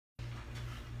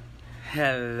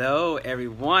Hello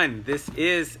everyone, this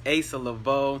is Asa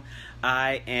Leveaux.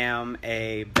 I am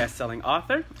a best-selling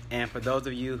author, and for those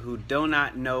of you who do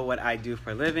not know what I do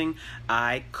for a living,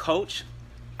 I coach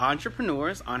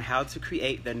entrepreneurs on how to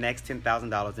create their next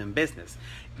 $10,000 in business.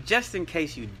 Just in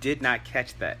case you did not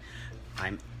catch that,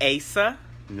 I'm Asa,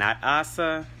 not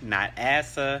Asa, not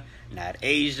Asa, not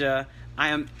Asia. I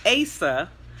am Asa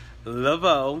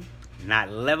Leveaux, not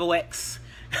Leveaux.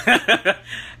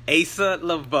 Asa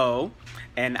Leveaux,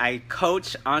 and I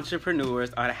coach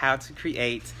entrepreneurs on how to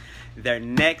create their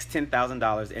next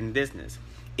 $10,000 in business.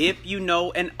 If you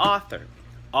know an author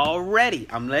already,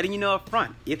 I'm letting you know up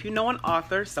front, if you know an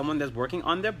author, someone that's working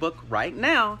on their book right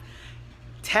now,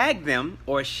 tag them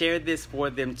or share this for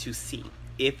them to see.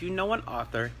 If you know an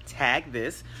author, tag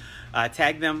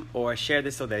them or share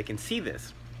this so they can see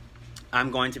this.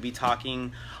 I'm going to be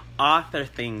talking author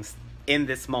things in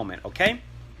this moment, okay?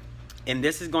 And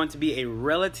this is going to be a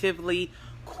relatively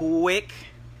quick,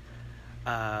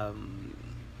 not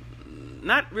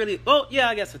really, well, yeah,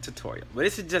 I guess a tutorial. But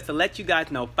this is just to let you guys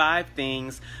know 5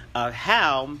 things of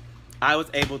how I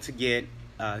was able to get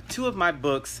 2 of my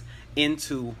books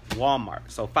into Walmart.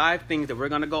 So 5 things that we're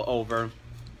going to go over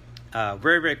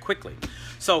very, very quickly.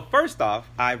 So first off,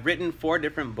 I've written 4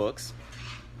 different books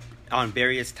on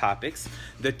various topics.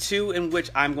 The 2 in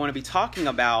which I'm going to be talking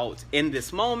about in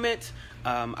this moment,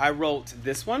 I wrote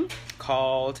this one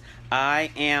called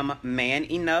I Am Man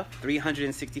Enough,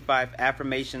 365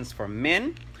 Affirmations for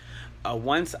Men.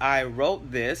 Once I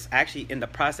wrote this, actually in the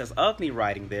process of me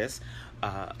writing this,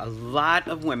 a lot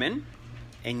of women,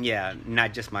 and yeah,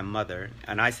 not just my mother,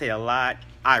 and I say a lot,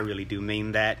 I really do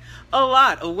mean that. A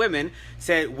lot of women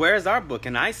said, "Where's our book?"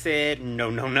 And I said,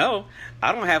 no,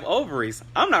 I don't have ovaries.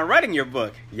 I'm not writing your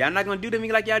book. Y'all not gonna do to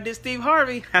me like y'all did Steve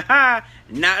Harvey. Haha,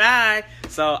 not I.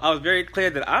 So I was very clear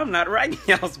that I'm not writing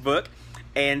y'all's book.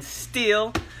 And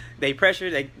still, they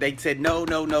pressured, they said no.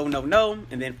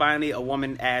 And then finally a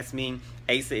woman asked me,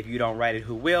 "Asa, if you don't write it,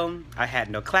 who will?" I had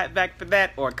no clap back for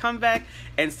that or comeback.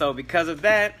 And so because of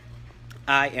that,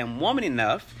 I Am Woman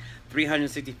Enough,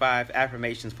 365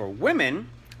 Affirmations for Women,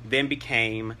 then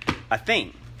became a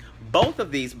thing. Both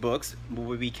of these books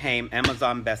became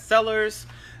Amazon bestsellers.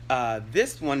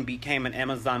 This one became an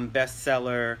Amazon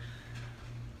bestseller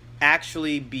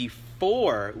actually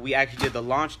before we actually did the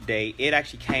launch day. It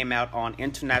actually came out on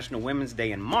International Women's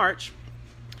Day in March.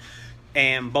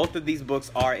 And both of these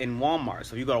books are in Walmart.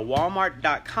 So if you go to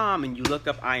walmart.com and you look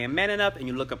up I Am Man Enough and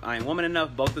you look up I Am Woman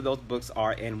Enough, both of those books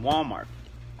are in Walmart.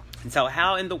 And so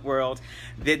how in the world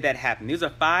did that happen? These are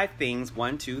 5 things,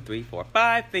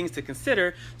 5 things to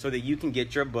consider so that you can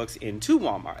get your books into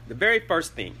Walmart. The very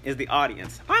first thing is the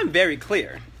audience. I'm very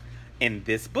clear in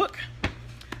this book,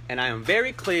 and I am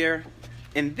very clear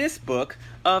in this book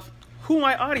of who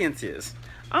my audience is.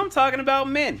 I'm talking about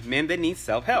men that need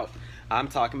self-help. I'm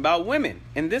talking about women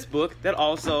in this book that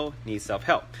also need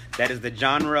self-help. That is the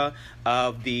genre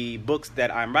of the books that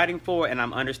I'm writing for, and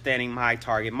I'm understanding my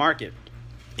target market.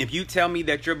 If you tell me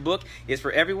that your book is for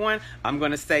everyone, I'm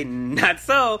going to say not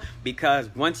so, because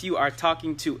once you are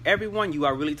talking to everyone, you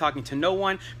are really talking to no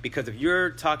one. Because if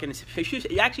you're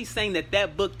actually saying that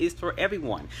that book is for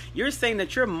everyone, you're saying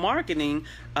that you're marketing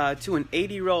to an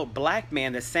 80-year-old black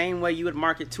man the same way you would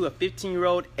market to a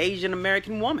 15-year-old Asian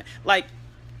American woman. Like,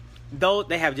 though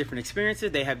they have different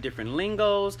experiences, they have different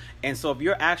lingos, and so if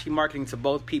you're actually marketing to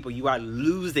both people, you are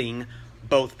losing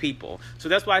both people. So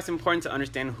that's why it's important to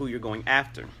understand who you're going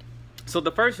after. So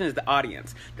the first one is the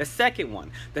audience. The second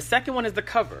one is the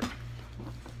cover.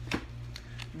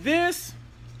 This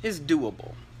is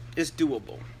doable. It's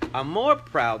doable. I'm more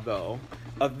proud though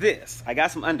of this. I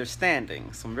got some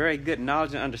understanding, some very good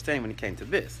knowledge and understanding when it came to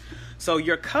this. So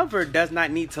your cover does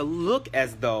not need to look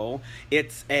as though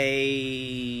it's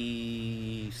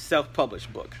a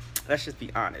self-published book. Let's just be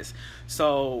honest.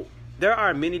 So there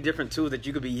are many different tools that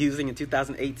you could be using in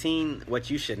 2018. What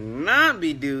you should not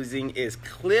be using is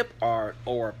clip art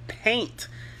or paint.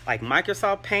 Like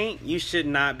Microsoft Paint, you should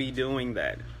not be doing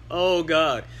that. Oh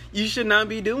God, you should not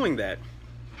be doing that.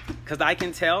 Because I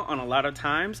can tell on a lot of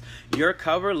times, your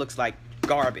cover looks like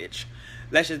garbage.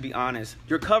 Let's just be honest.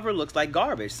 Your cover looks like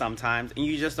garbage sometimes, and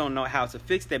you just don't know how to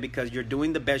fix that because you're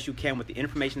doing the best you can with the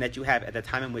information that you have at the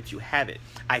time in which you have it.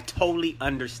 I totally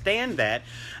understand that.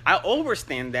 I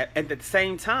overstand that. At the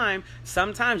same time,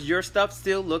 sometimes your stuff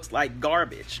still looks like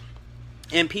garbage,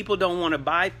 and people don't want to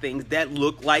buy things that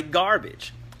look like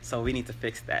garbage. So we need to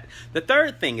fix that. The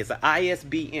third thing is the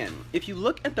ISBN. If you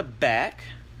look at the back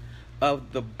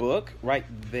of the book right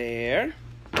there,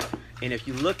 and if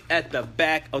you look at the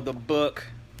back of the book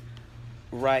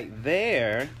right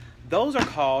there, Those are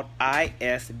called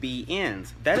ISBNs.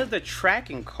 That is the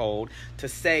tracking code to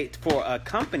say for a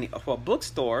company, for a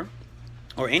bookstore,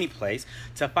 or any place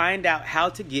to find out how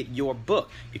to get your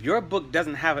book. If your book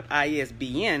doesn't have an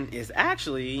ISBN, it's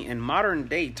actually, in modern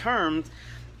day terms,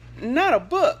 not a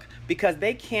book, because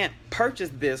they can't purchase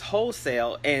this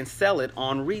wholesale and sell it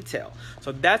on retail.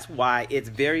 So that's why it's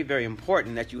very, very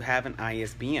important that you have an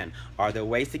ISBN. Are there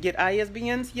ways to get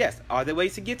ISBNs? Yes. Are there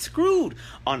ways to get screwed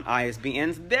on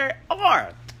ISBNs? There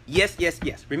are. Yes, yes,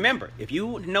 yes. Remember, if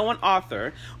you know an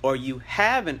author, or you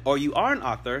are an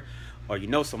author, or you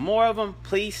know some more of them,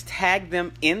 please tag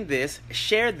them in this,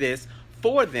 share this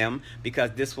for them,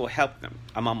 because this will help them.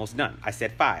 I'm almost done. I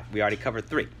said 5. We already covered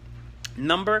 3.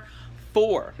 Number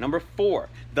four,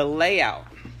 the layout.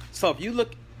 So if you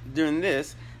look during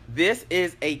this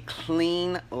is a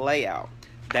clean layout.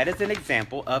 That is an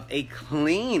example of a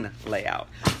clean layout.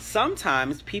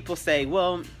 Sometimes people say,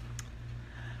 well,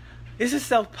 this is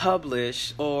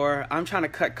self-published, or I'm trying to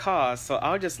cut costs, so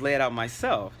I'll just lay it out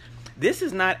myself. This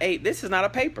is not a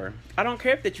paper. I don't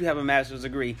care if you have a master's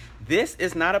degree. This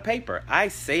is not a paper. I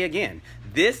say again,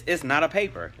 this is not a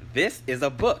paper. This is a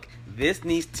book. This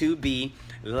needs to be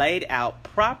laid out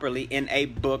properly in a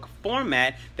book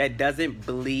format that doesn't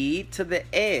bleed to the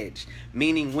edge.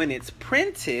 Meaning when it's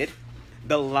printed,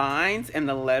 the lines and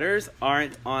the letters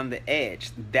aren't on the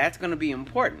edge. That's going to be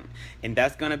important. And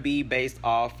that's going to be based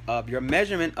off of your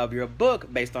measurement of your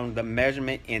book, based on the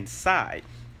measurement inside.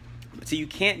 So you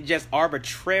can't just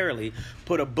arbitrarily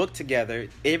put a book together.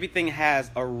 Everything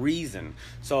has a reason.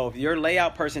 So if your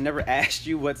layout person never asked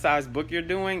you what size book you're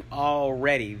doing,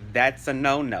 already that's a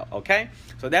no-no, okay?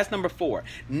 So that's number 4.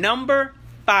 Number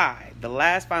 5, the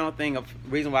last final thing of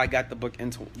reason why I got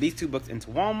these 2 books into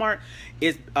Walmart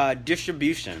is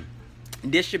distribution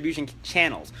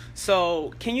channels.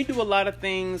 So can you do a lot of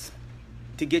things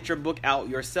to get your book out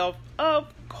yourself?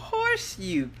 Of course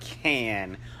you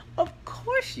can. Of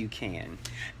course you can.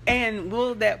 And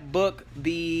will that book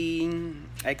be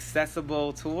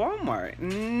accessible to Walmart?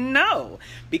 No.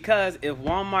 Because if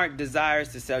Walmart desires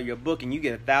to sell your book and you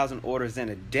get 1,000 orders in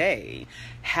a day,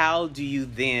 how do you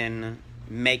then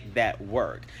make that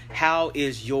work? How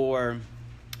is your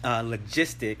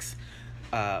logistics,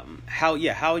 how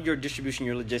your distribution,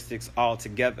 your logistics all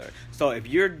together? So if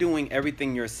you're doing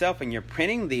everything yourself and you're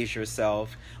printing these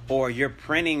yourself, or your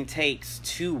printing takes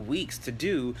 2 weeks to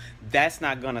do, that's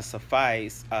not going to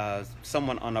suffice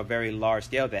someone on a very large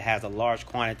scale that has a large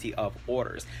quantity of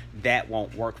orders. That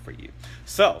won't work for you.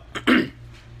 So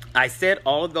I said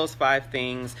all of those 5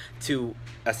 things to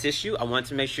assist you. I want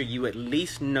to make sure you at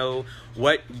least know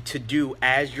what to do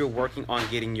as you're working on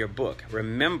getting your book.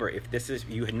 Remember, if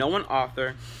you know an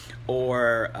author,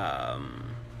 or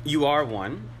you are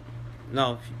one.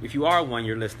 No, if you are one,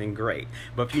 you're listening, great.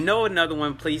 But if you know another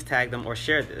one, please tag them or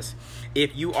share this.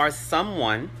 If you are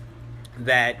someone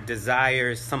that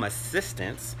desires some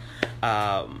assistance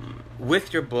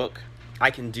with your book, I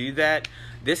can do that.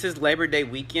 This is Labor Day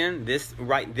weekend. This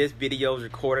video is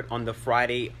recorded on the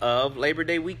Friday of Labor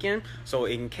Day weekend. So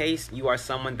in case you are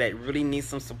someone that really needs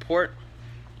some support,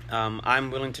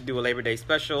 I'm willing to do a Labor Day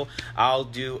special. I'll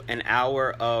do an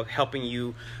hour of helping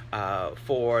you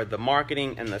for the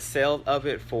marketing and the sale of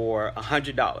it for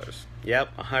 $100.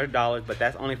 Yep, $100, but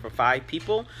that's only for 5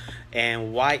 people.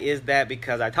 And why is that?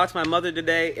 Because I talked to my mother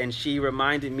today, and she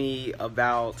reminded me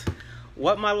about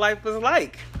what my life was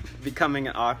like becoming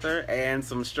an author, and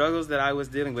some struggles that I was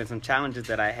dealing with, some challenges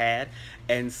that I had.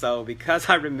 And so because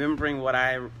I'm remembering what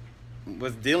I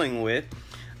was dealing with,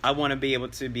 I want to be able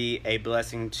to be a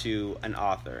blessing to an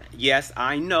author. Yes,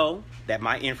 I know that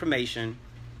my information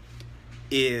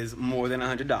is more than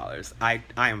 $100. I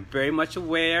am very much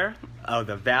aware of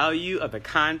the value of the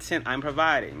content I'm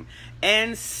providing.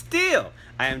 And still,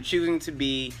 I am choosing to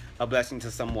be a blessing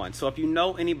to someone. So if you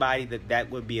know anybody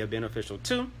that would be beneficial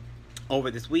to,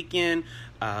 over this weekend,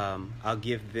 I'll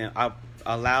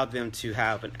allow them to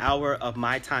have an hour of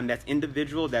my time. That's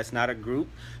individual, that's not a group.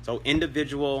 So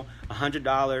individual,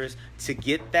 $100. To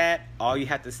get that, all you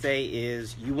have to say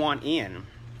is you want in.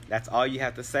 That's all you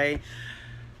have to say.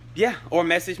 Yeah, or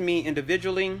message me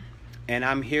individually, and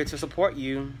I'm here to support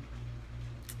you.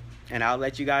 And I'll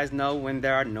let you guys know when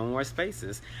there are no more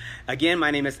spaces. Again,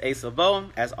 my name is Asa Leveaux.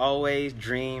 As always,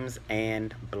 dreams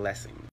and blessings.